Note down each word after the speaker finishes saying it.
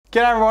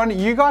G'day everyone,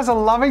 you guys are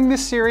loving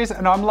this series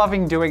and I'm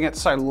loving doing it,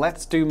 so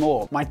let's do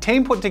more. My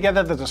team put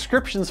together the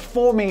descriptions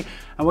for me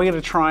and we're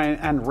gonna try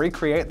and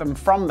recreate them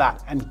from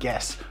that and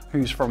guess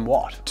who's from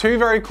what. Two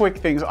very quick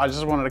things I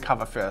just wanted to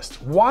cover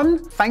first. One,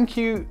 thank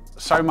you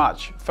so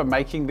much for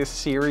making this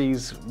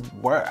series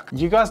work.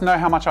 You guys know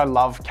how much I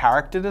love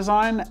character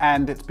design,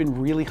 and it's been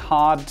really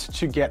hard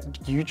to get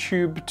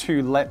YouTube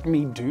to let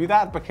me do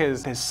that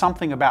because there's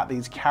something about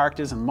these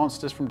characters and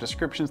monsters from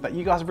descriptions that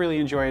you guys really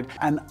enjoyed,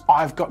 and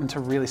I've gotten to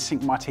really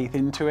sink my teeth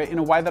into it in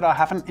a way that I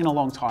haven't in a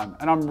long time,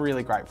 and I'm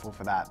really grateful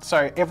for that.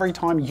 So every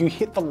time you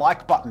hit the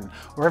like button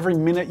or every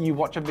minute you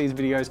watch of these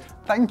videos,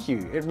 thank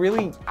you. It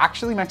really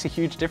actually makes a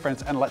huge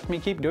difference and lets me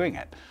keep doing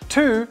it.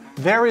 Two,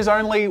 there is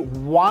only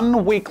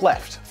 1 week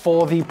left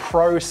for the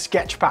Pro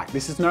Sketch Pack.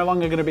 This is no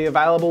longer going to be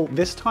available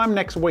this time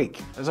next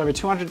week. There's over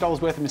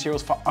 $200 worth of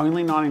materials for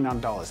only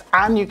 $99,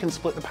 and you can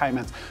split the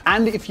payments.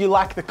 And if you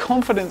lack the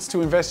confidence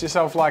to invest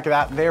yourself like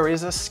that, there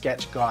is a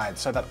sketch guide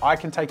so that I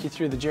can take you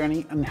through the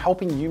journey and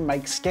helping you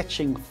make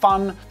sketching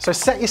fun. So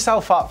set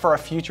yourself up for a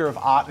future of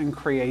art and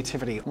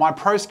creativity. My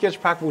Pro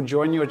Sketch Pack will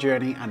join your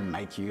journey and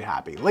make you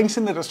happy. Links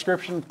in the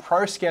description,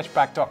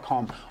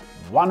 prosketchpack.com.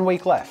 1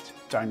 week left.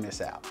 Don't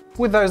miss out.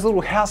 With those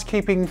little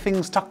housekeeping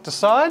things tucked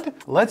aside,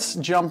 let's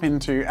jump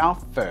into our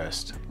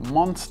first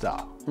monster.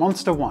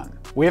 Monster 1.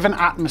 We have an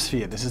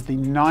atmosphere. This is the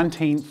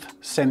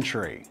 19th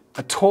century.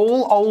 A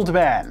tall old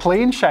man,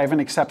 clean shaven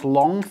except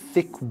long,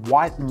 thick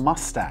white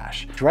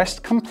mustache,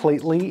 dressed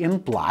completely in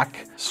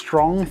black,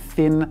 strong,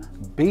 thin,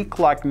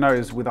 beak-like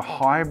nose with a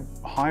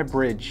high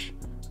bridge,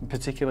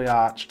 particularly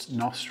arched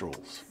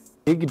nostrils.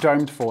 Big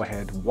domed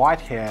forehead,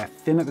 white hair,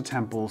 thin at the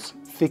temples,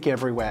 thick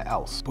everywhere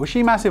else.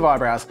 Bushy massive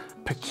eyebrows,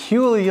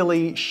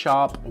 peculiarly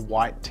sharp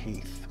white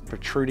teeth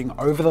protruding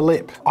over the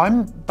lip.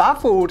 I'm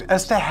baffled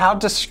as to how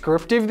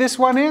descriptive this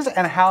one is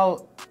and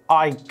how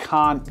I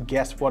can't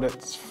guess what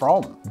it's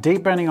from.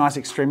 Deep burning eyes,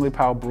 extremely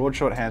pale, broad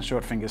short hands,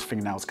 short fingers,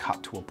 fingernails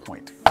cut to a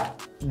point.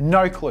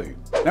 No clue.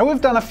 Now we've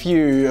done a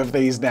few of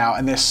these now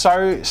and they're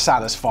so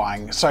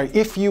satisfying. So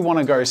if you want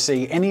to go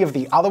see any of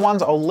the other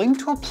ones, I'll link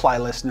to a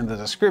playlist in the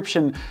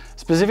description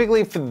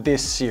specifically for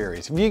this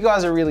series. If you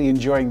guys are really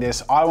enjoying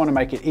this, I want to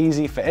make it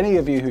easy for any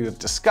of you who have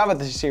discovered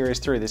this series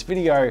through this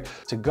video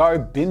to go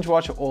binge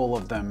watch all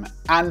of them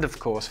and of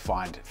course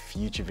find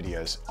future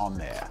videos on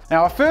there.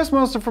 Now our first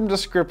monster from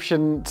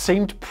description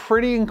seemed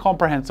pretty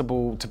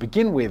incomprehensible to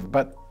begin with,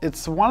 but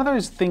it's one of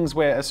those things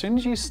where as soon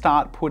as you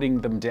start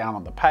putting them down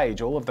on the page,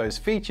 all of those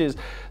features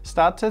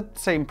start to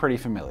seem pretty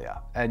familiar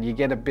and you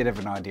get a bit of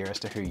an idea as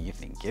to who you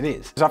think it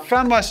is. So I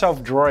found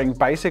myself drawing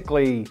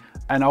basically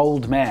an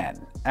old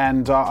man,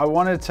 and I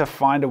wanted to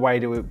find a way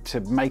to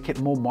make it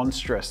more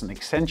monstrous and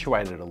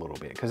accentuate it a little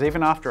bit, because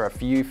even after a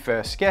few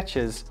first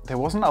sketches, there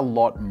wasn't a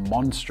lot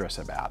monstrous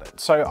about it.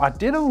 So I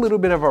did a little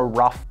bit of a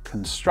rough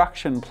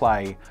construction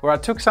play where I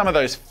took some of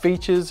those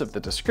features of the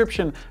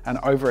description and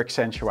over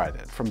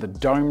accentuated, from the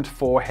domed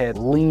forehead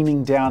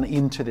leaning down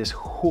into this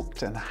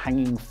hooked and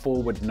hanging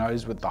forward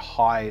nose with the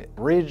high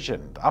bridge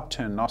and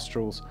upturned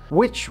nostrils,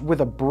 which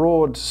with a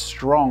broad,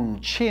 strong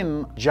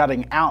chin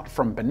jutting out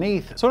from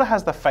beneath, sort of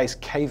has the face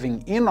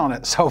caving in on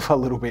itself a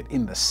little bit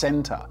in the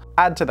center.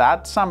 Add to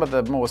that some of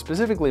the more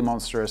specifically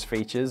monstrous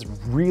features,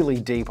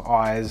 really deep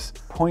eyes,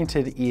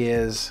 pointed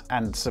ears,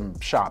 and some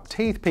sharp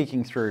teeth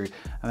peeking through,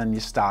 and then you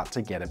start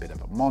to get a bit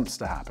of a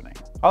monster happening.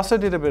 I also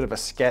did a bit of a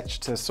sketch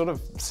to sort of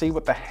see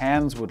what the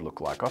hands would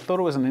look like. I thought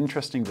it was an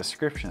interesting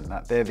description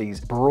that they're these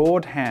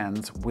broad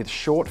hands with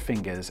short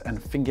fingers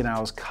and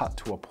fingernails cut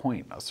to a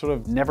point. I sort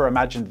of never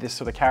imagined this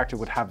sort of character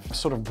would have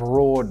sort of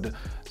broad,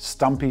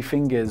 stumpy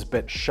fingers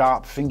but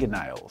sharp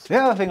fingernails. The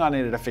other thing I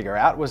needed to figure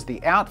out was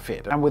the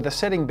outfit, and with the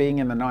setting being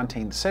in the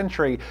 19th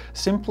century,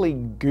 simply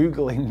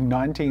Googling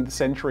 19th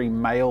century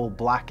male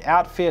black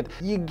outfit,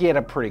 you get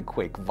a pretty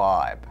quick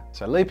vibe.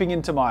 So leaping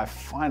into my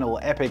final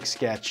epic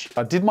sketch,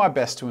 I did my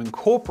best to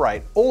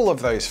incorporate all of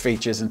those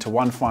features into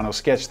one final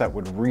sketch that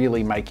would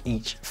really make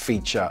each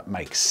feature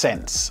make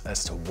sense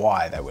as to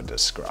why they were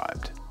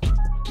described.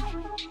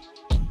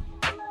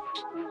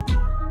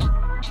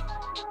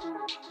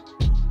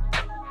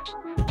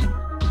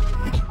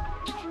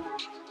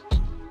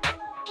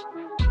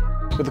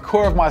 With the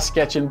core of my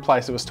sketch in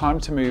place, it was time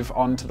to move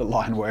on to the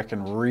line work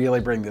and really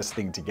bring this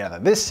thing together.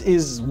 This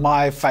is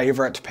my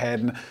favorite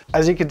pen.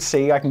 As you can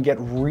see, I can get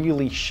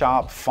really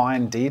sharp,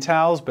 fine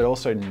details, but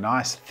also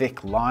nice,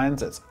 thick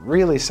lines. It's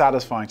really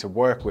satisfying to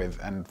work with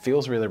and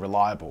feels really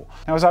reliable.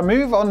 Now, as I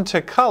move on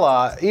to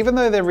color, even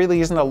though there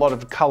really isn't a lot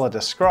of color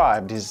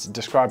described, is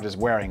described as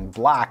wearing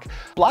black,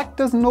 black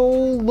doesn't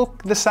all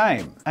look the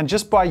same. And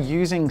just by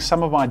using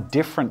some of my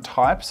different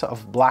types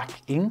of black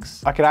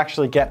inks, I could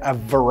actually get a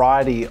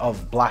variety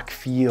of black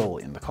feel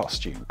in the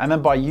costume. And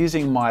then by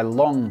using my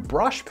long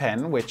brush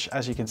pen, which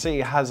as you can see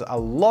has a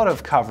lot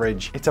of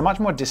coverage, it's a much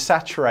more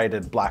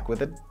desaturated black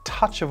with a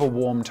touch of a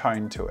warm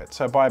tone to it.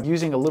 So by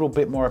using a little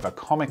bit more of a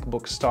comic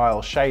book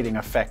style shading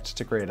effect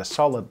to create a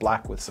solid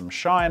black with some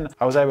shine,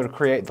 I was able to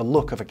create the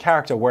look of a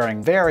character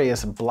wearing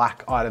various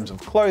black items of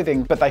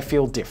clothing, but they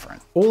feel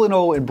different. All in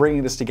all, in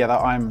bringing this together,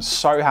 I'm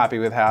so happy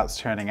with how it's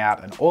turning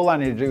out, and all I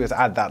need to do is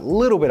add that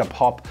little bit of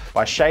pop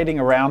by shading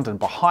around and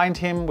behind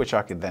him, which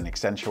I could then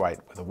accentuate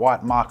with a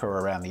white marker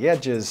around the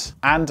edges,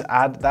 and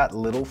add that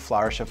little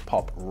flourish of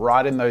pop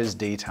right in those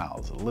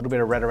details. A little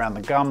bit of red around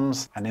the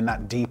gums and in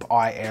that deep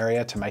eye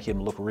area to make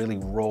him look really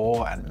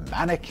raw and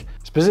manic,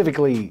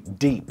 specifically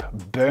deep,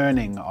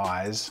 burning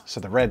eyes. So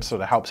the red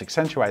sort of helps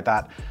accentuate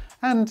that.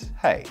 And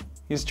hey,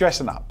 he's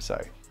dressing up,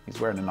 so he's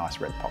wearing a nice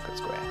red pocket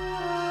square.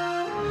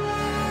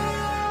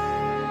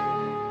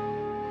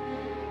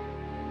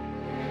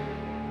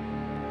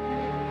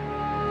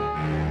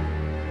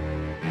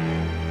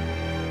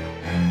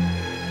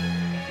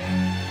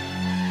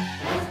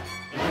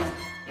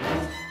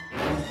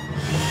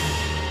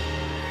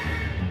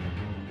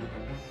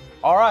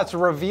 All right, it's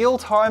reveal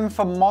time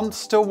for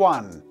Monster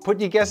 1. Put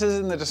your guesses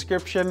in the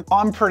description.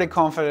 I'm pretty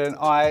confident.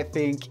 I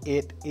think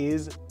it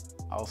is,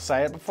 I'll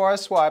say it before I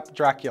swipe,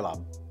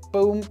 Dracula.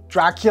 Boom,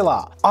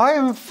 Dracula. I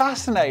am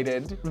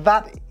fascinated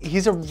that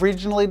he's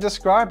originally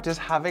described as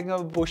having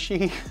a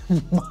bushy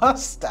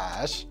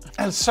mustache.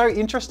 And it's so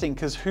interesting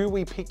because who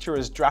we picture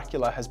as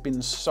Dracula has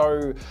been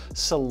so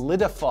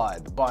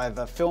solidified by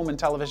the film and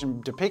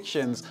television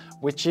depictions,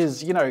 which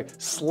is, you know,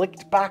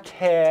 slicked back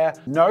hair,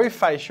 no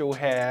facial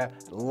hair,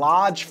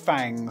 large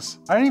fangs.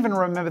 I don't even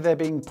remember there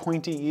being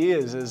pointy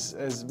ears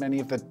as many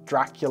of the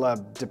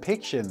Dracula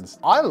depictions.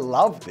 I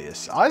love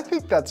this. I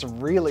think that's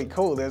really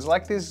cool. There's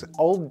like this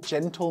old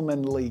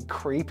gentlemanly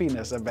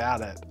creepiness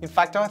about it. In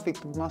fact, I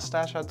think the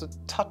mustache has a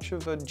touch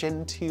of a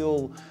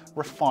genteel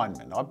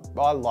refinement.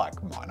 I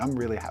like mine. I'm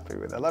really happy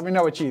with it. Let me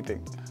know what you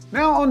think.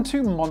 Now on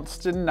to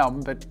monster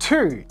number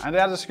 2. And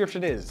our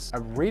description is a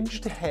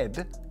ridged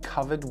head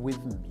covered with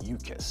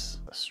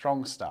mucus. A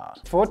strong start.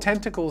 4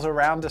 tentacles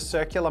around a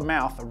circular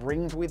mouth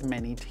ringed with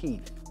many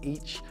teeth.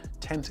 Each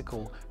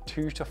tentacle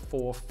 2 to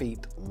 4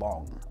 feet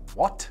long.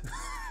 What?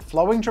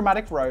 Flowing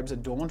dramatic robes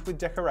adorned with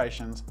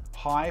decorations,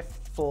 high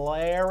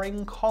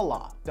flaring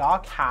collar,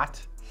 dark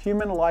hat,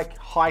 human-like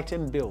height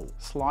and build,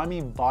 slimy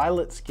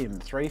violet skin,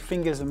 3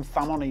 fingers and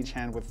thumb on each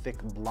hand with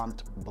thick,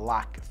 blunt,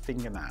 black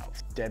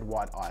fingernails, dead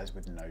white eyes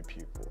with no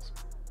pupils.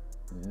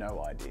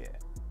 No idea.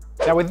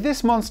 Now with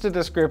this monster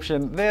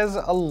description, there's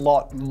a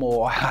lot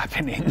more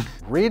happening.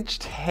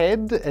 Ridged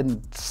head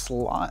and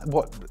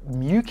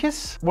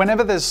mucus?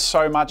 Whenever there's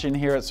so much in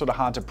here, it's sort of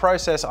hard to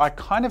process. I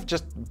kind of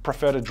just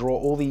prefer to draw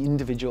all the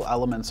individual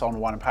elements on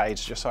one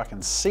page just so I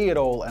can see it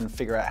all and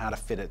figure out how to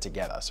fit it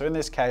together. So in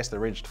this case, the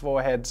ridged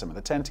forehead, some of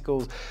the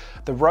tentacles.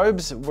 The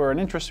robes were an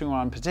interesting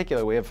one in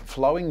particular. We have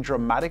flowing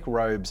dramatic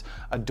robes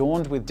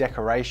adorned with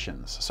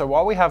decorations. So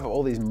while we have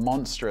all these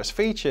monstrous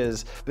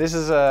features, this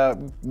is a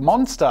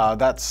monster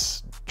that's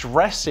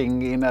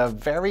dressing in a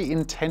very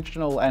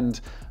intentional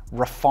and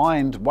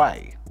refined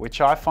way,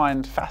 which I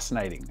find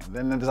fascinating. And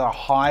then there's a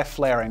high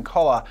flaring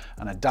collar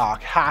and a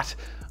dark hat.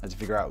 I had to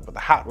figure out what the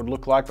hat would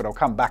look like, but I'll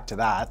come back to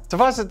that.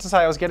 Suffice it to say,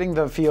 I was getting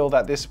the feel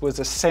that this was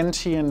a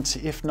sentient,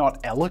 if not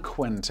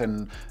eloquent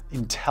and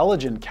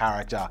intelligent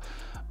character,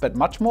 but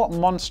much more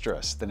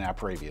monstrous than our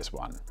previous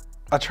one.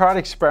 I tried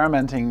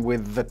experimenting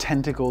with the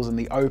tentacles and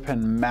the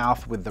open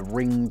mouth with the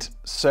ringed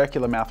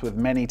circular mouth with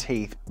many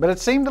teeth, but it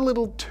seemed a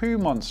little too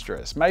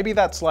monstrous. Maybe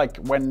that's like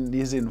when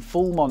he's in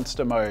full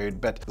monster mode,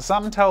 but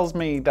something tells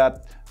me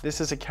that this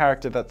is a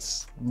character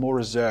that's more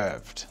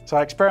reserved. So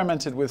I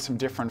experimented with some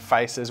different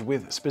faces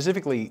with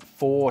specifically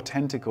 4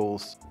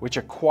 tentacles, which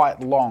are quite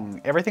long.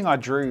 Everything I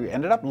drew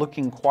ended up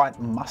looking quite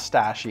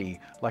mustachy,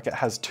 like it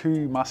has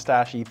 2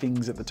 mustachy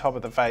things at the top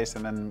of the face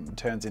and then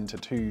turns into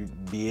 2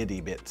 beardy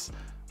bits,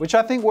 which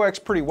I think works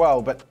pretty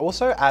well, but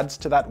also adds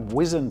to that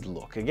wizened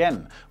look.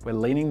 Again, we're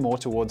leaning more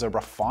towards a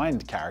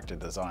refined character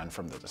design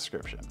from the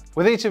description.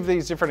 With each of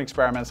these different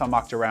experiments, I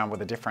mucked around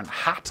with a different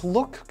hat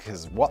look,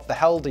 because what the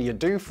hell do you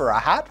do for a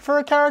hat for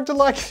a character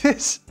like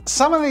this?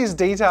 Some of these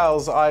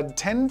details I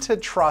tend to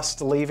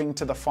trust leaving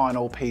to the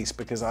final piece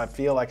because I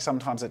feel like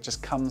sometimes it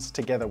just comes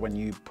together when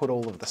you put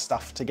all of the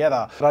stuff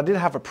together. But I did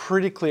have a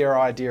pretty clear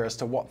idea as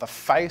to what the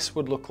face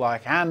would look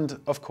like and,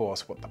 of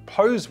course, what the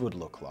pose would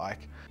look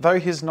like. Though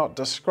he's not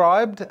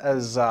described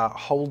as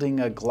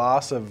holding a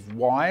glass of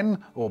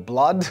wine or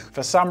blood,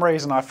 for some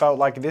reason I felt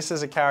like this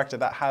is a character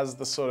that has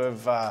the sort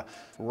of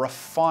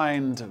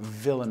refined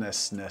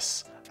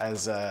villainousness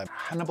as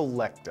Hannibal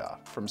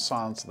Lecter from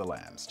Silence of the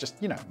Lambs. Just,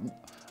 you know,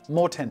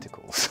 more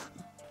tentacles.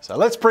 So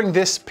let's bring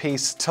this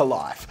piece to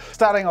life.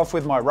 Starting off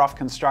with my rough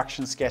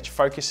construction sketch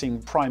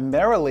focusing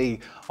primarily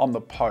on the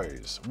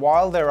pose.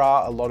 While there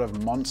are a lot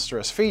of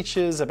monstrous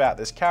features about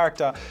this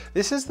character,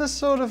 this is the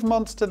sort of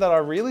monster that I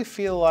really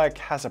feel like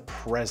has a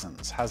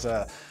presence, has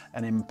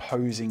an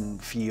imposing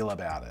feel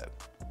about it.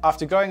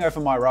 After going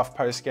over my rough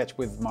pose sketch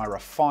with my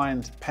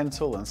refined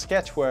pencil and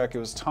sketch work, it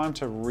was time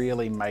to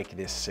really make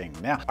this sing.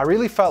 Now, I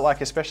really felt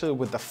like, especially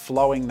with the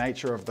flowing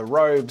nature of the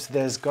robes,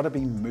 there's got to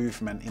be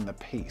movement in the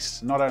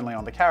piece, not only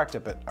on the character,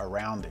 but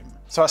around him.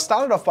 So I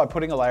started off by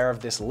putting a layer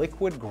of this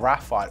liquid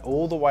graphite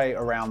all the way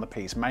around the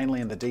piece,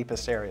 mainly in the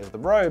deepest areas of the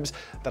robes,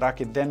 that I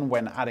could then,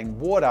 when adding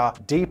water,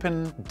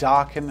 deepen,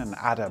 darken, and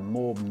add a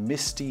more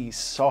misty,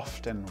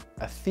 soft, and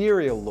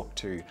ethereal look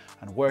to,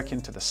 and work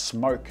into the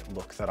smoke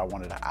look that I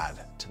wanted to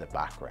add to the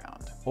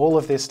background. All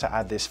of this to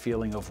add this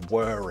feeling of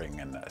whirring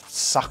and a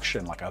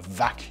suction, like a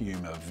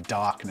vacuum of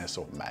darkness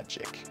or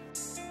magic.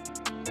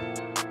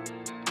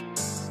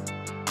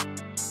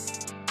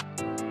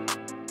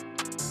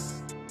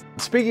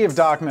 Speaking of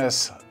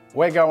darkness,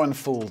 we're going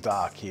full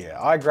dark here.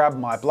 I grab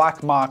my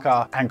black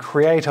marker and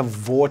create a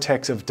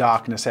vortex of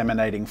darkness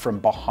emanating from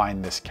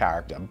behind this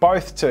character,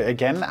 both to,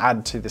 again,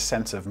 add to the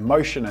sense of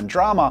motion and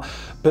drama,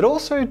 but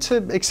also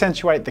to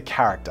accentuate the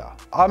character.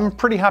 I'm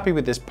pretty happy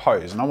with this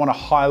pose and I want to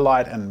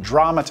highlight and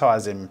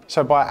dramatize him.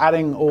 So by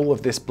adding all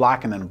of this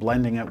black and then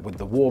blending it with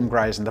the warm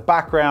grays in the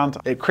background,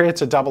 it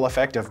creates a double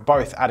effect of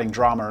both adding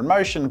drama and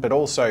motion, but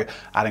also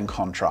adding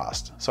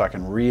contrast. So I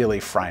can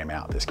really frame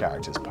out this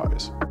character's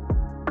pose.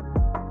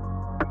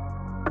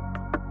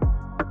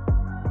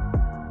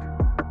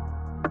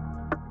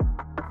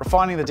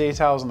 Refining the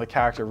details on the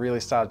character really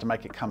started to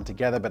make it come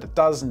together, but it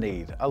does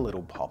need a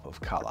little pop of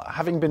color.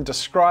 Having been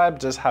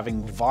described as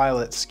having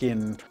violet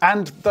skin,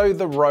 and though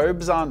the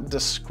robes aren't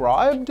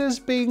described as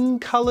being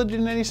colored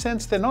in any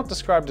sense, they're not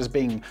described as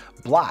being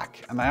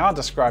black, and they are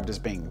described as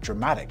being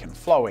dramatic and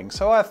flowing.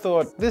 So I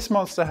thought this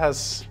monster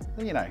has,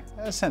 you know,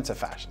 a sense of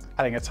fashion.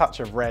 Adding a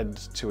touch of red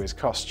to his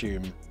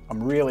costume,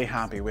 I'm really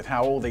happy with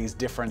how all these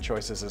different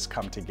choices has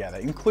come together,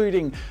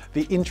 including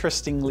the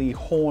interestingly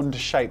horned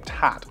shaped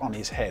hat on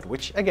his head,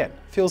 which again,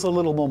 feels a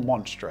little more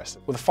monstrous.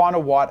 With a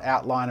final white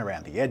outline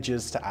around the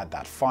edges to add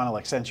that final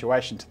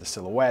accentuation to the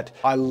silhouette.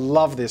 I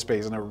love this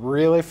piece and it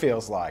really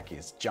feels like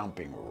he's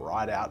jumping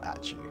right out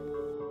at you.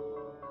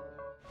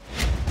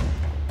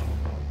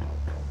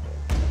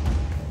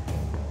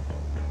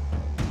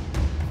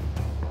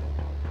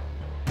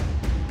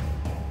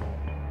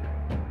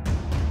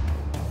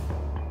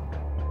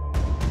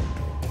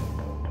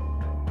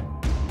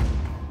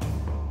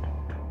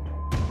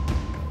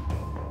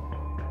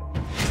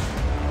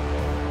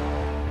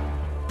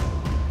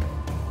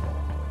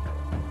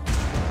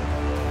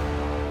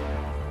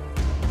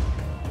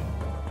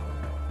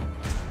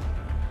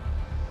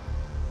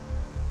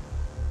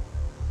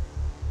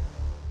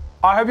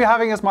 I hope you're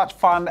having as much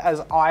fun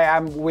as I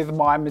am with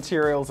my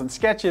materials and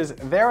sketches.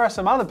 There are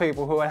some other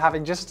people who are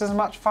having just as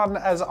much fun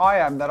as I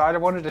am that I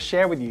wanted to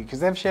share with you because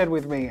they've shared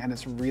with me and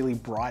it's really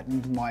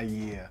brightened my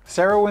year.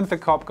 Sarah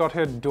Winthrop got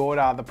her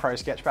daughter the Pro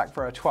Sketch back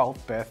for her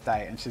 12th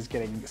birthday and she's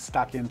getting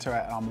stuck into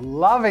it and I'm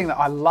loving that.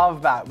 I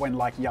love that when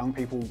like young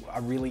people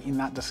are really in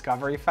that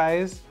discovery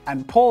phase.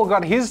 And Paul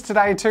got his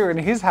today too and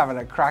he's having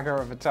a cracker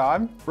of a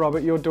time.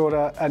 Robert, your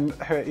daughter and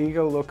her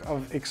eager look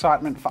of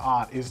excitement for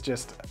art is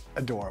just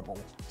adorable.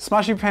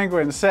 Smushy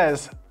Penguin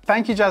says,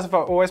 thank you, Jazza,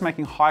 for always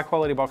making high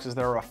quality boxes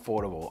that are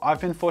affordable.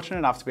 I've been fortunate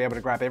enough to be able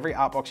to grab every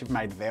art box you've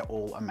made. They're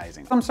all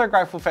amazing. I'm so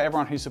grateful for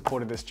everyone who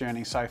supported this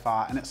journey so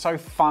far, and it's so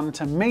fun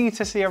to me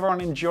to see everyone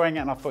enjoying it,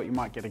 and I thought you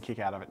might get a kick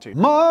out of it too.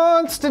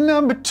 Monster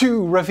number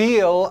 2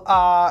 reveal.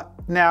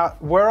 Now,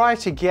 were I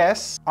to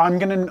guess, I'm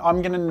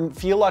gonna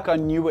feel like I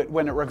knew it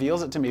when it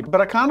reveals it to me,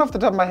 but I can't off the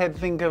top of my head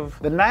think of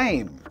the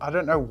name. I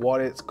don't know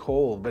what it's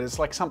called, but it's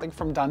like something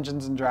from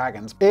Dungeons and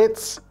Dragons.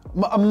 It's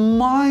a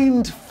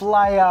Mind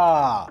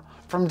Flayer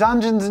from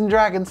Dungeons and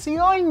Dragons. See,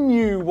 I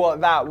knew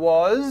what that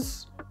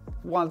was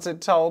once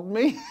it told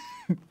me.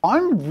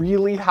 I'm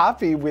really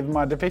happy with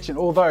my depiction,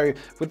 although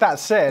with that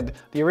said,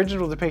 the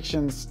original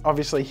depictions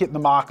obviously hit the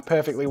mark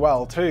perfectly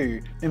well too.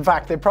 In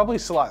fact, they're probably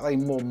slightly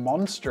more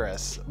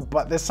monstrous,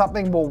 but there's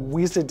something more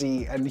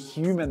wizardy and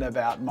human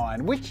about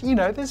mine, which, you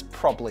know, there's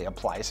probably a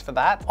place for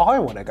that. I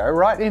want to go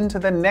right into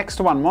the next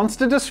one.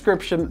 Monster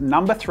description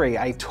number 3,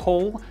 a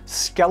tall,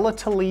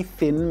 skeletally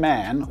thin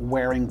man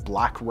wearing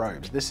black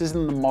robes. This is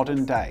in the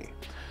modern day.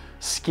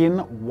 Skin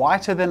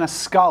whiter than a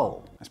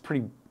skull. This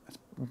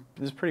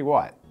is pretty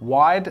white.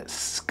 Wide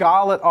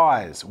scarlet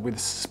eyes with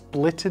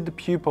splitted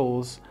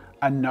pupils,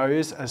 a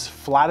nose as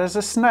flat as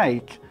a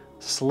snake,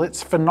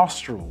 slits for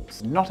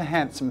nostrils. Not a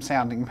handsome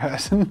sounding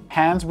person.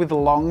 Hands with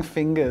long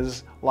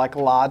fingers like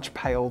large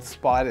pale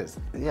spiders.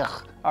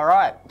 Yuck. All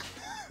right.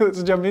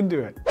 Let's jump into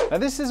it. Now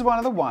this is one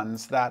of the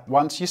ones that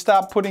once you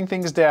start putting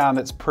things down,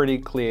 it's pretty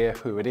clear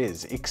who it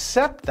is.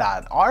 Except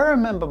that I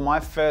remember my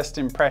first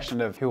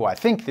impression of who I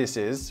think this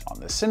is on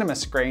the cinema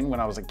screen when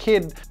I was a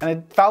kid, and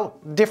it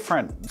felt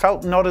different,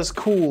 felt not as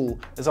cool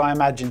as I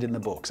imagined in the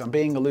books. I'm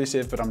being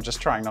elusive, but I'm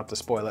just trying not to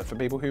spoil it for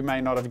people who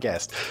may not have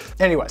guessed.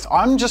 Anyways,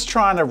 I'm just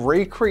trying to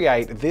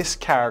recreate this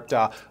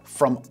character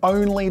from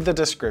only the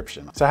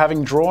description. So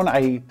having drawn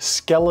a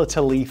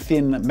skeletally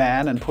thin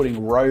man and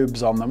putting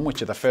robes on them,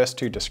 which are the first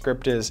two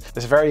descriptors,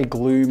 this very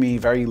gloomy,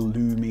 very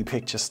loomy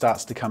picture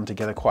starts to come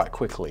together quite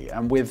quickly.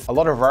 And with a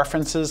lot of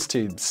references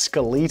to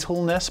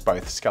skeletalness,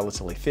 both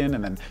skeletally thin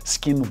and then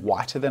skin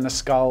whiter than a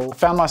skull, I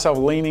found myself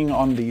leaning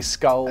on the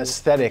skull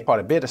aesthetic quite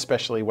a bit,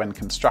 especially when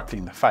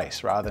constructing the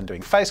face. Rather than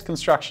doing face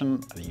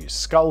construction, I use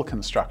skull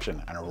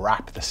construction and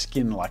wrap the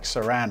skin like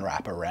saran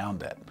wrap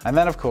around it. And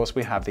then of course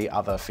we have the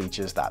other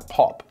features that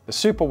pop. The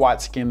super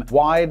white skin,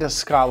 wide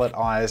scarlet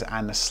eyes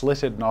and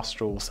slitted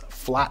nostrils,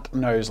 flat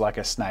nose like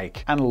a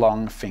snake, and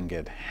long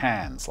fingered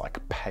hands like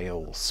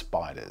pale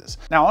spiders.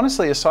 Now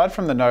honestly, aside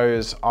from the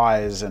nose,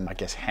 eyes, and I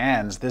guess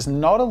hands, there's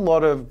not a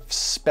lot of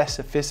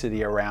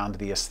specificity around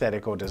the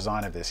aesthetic or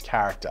design of this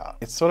character.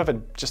 It's sort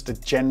of just a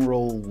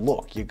general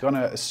look. You're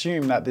gonna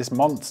assume that this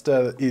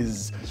monster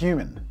is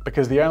human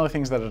because the only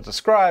things that are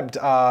described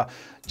are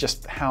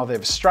just how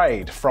they've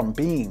strayed from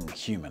being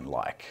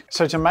human-like.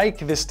 So to make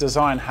this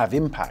design have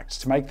impact,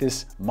 to make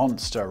this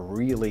monster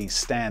really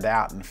stand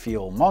out and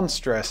feel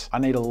monstrous, I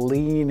need to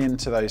lean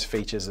into those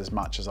features as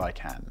much as I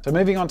can. So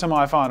moving on to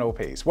my final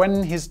piece.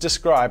 When he's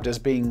described as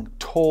being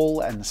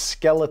tall and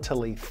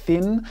skeletally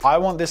thin, I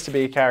want this to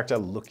be a character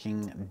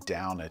looking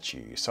down at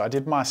you. So I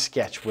did my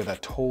sketch with a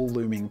tall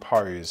looming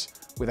pose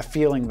with a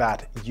feeling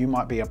that you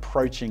might be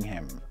approaching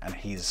him and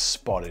he's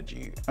spotted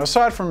you. Now,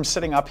 aside from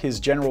setting up his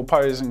general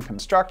pose and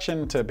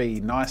construction to be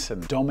nice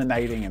and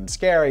dominating and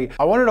scary,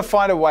 I wanted to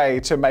find a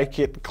way to make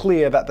it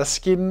clear that the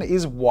skin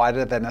is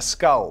wider than a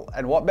skull.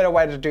 And what better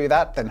way to do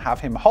that than have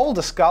him hold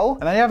a skull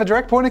and then you have a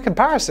direct point of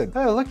comparison.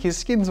 Oh look, his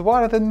skin's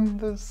wider than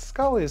the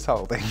skull he's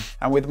holding.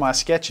 And with my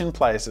sketch in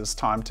place, it's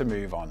time to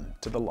move on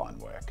to the line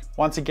work.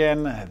 Once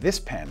again, this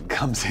pen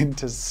comes in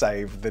to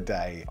save the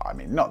day. I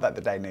mean, not that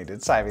the day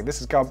needed saving. This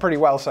has gone pretty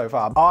well so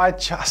far. I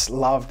just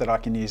love that I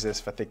can use this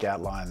for thick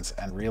outlines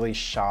and really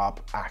sharp,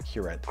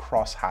 accurate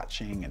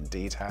cross-hatching and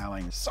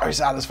detailing. So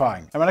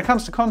satisfying. And when it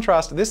comes to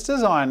contrast, this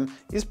design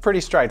is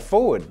pretty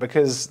straightforward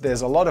because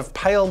there's a lot of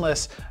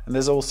paleness and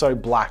there's also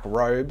black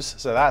robes.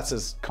 So that's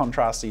as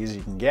contrasty as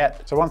you can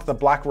get. So once the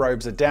black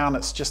robes are down,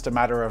 it's just a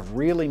matter of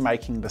really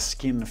making the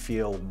skin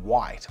feel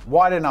white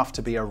enough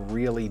to be a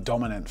really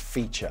dominant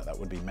feature that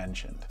would be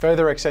mentioned.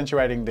 Further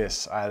accentuating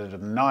this, I added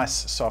a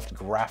nice soft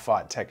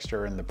graphite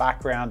texture in the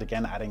background,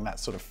 again adding that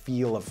sort of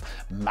feel of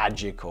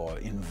magic or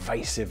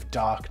invasive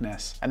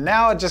darkness. And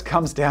now it just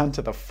comes down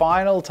to the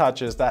final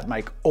touches that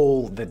make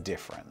all the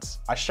difference.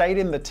 I shade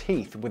in the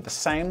teeth with the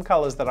same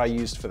colors that I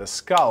used for the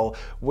skull,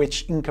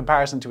 which in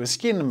comparison to his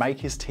skin make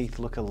his teeth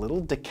look a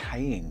little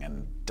decaying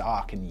and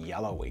dark and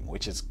yellowing,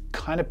 which is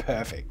kind of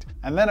perfect.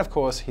 And then of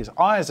course his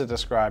eyes are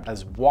described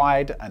as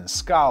wide and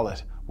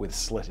scarlet with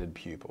slitted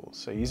pupils.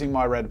 So using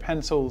my red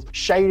pencils,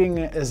 shading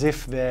as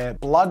if they're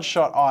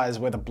bloodshot eyes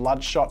where the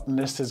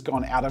bloodshotness has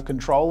gone out of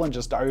control and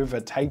just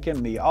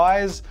overtaken the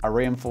eyes, I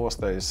reinforce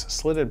those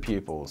slitted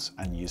pupils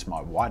and use my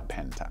white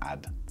pen to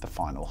add the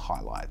final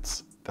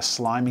highlights. The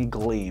slimy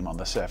gleam on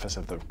the surface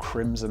of the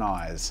crimson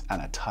eyes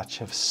and a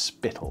touch of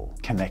spittle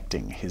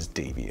connecting his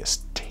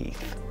devious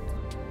teeth.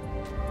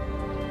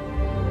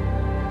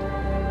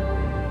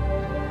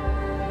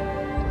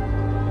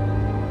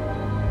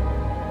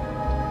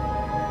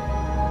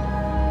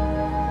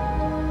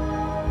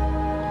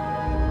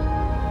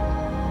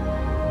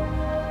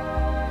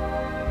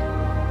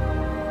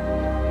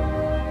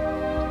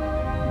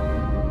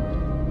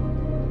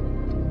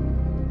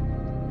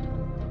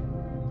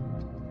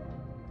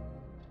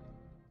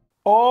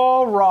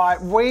 All right,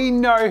 we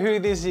know who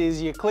this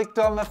is. You clicked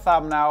on the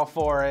thumbnail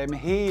for him.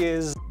 He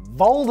is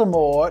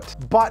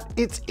Voldemort, but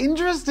it's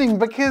interesting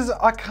because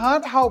I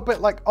can't help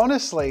but, like,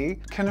 honestly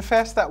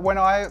confess that when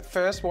I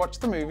first watched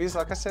the movies,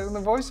 like I said in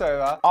the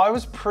voiceover, I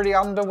was pretty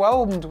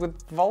underwhelmed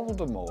with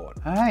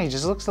Voldemort. He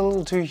just looks a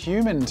little too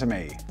human to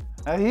me.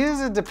 Now here's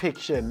a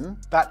depiction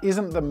that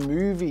isn't the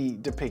movie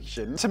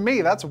depiction. To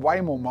me, that's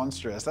way more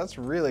monstrous. That's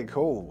really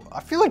cool.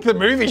 I feel like the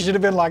movie should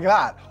have been like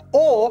that.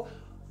 Or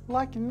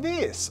like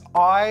this.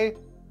 I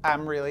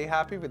am really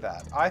happy with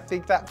that. I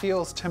think that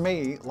feels to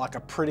me like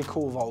a pretty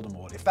cool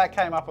Voldemort. If that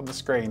came up on the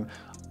screen,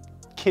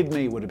 kid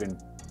me would have been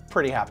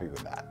pretty happy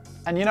with that.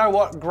 And you know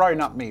what?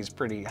 Grown-up me is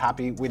pretty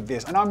happy with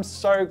this. And I'm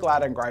so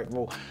glad and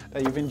grateful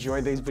that you've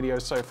enjoyed these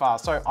videos so far.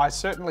 So I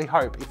certainly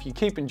hope if you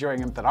keep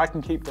enjoying them that I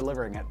can keep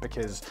delivering it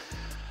because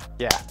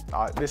yeah,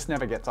 this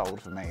never gets old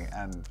for me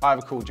and I have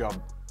a cool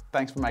job.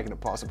 Thanks for making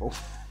it possible.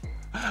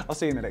 I'll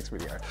see you in the next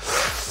video.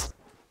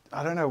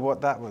 I don't know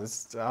what that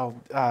was.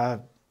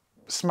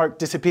 Smoke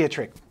disappear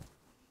trick.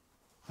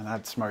 And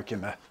add smoke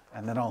in there.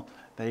 And then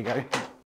there you go.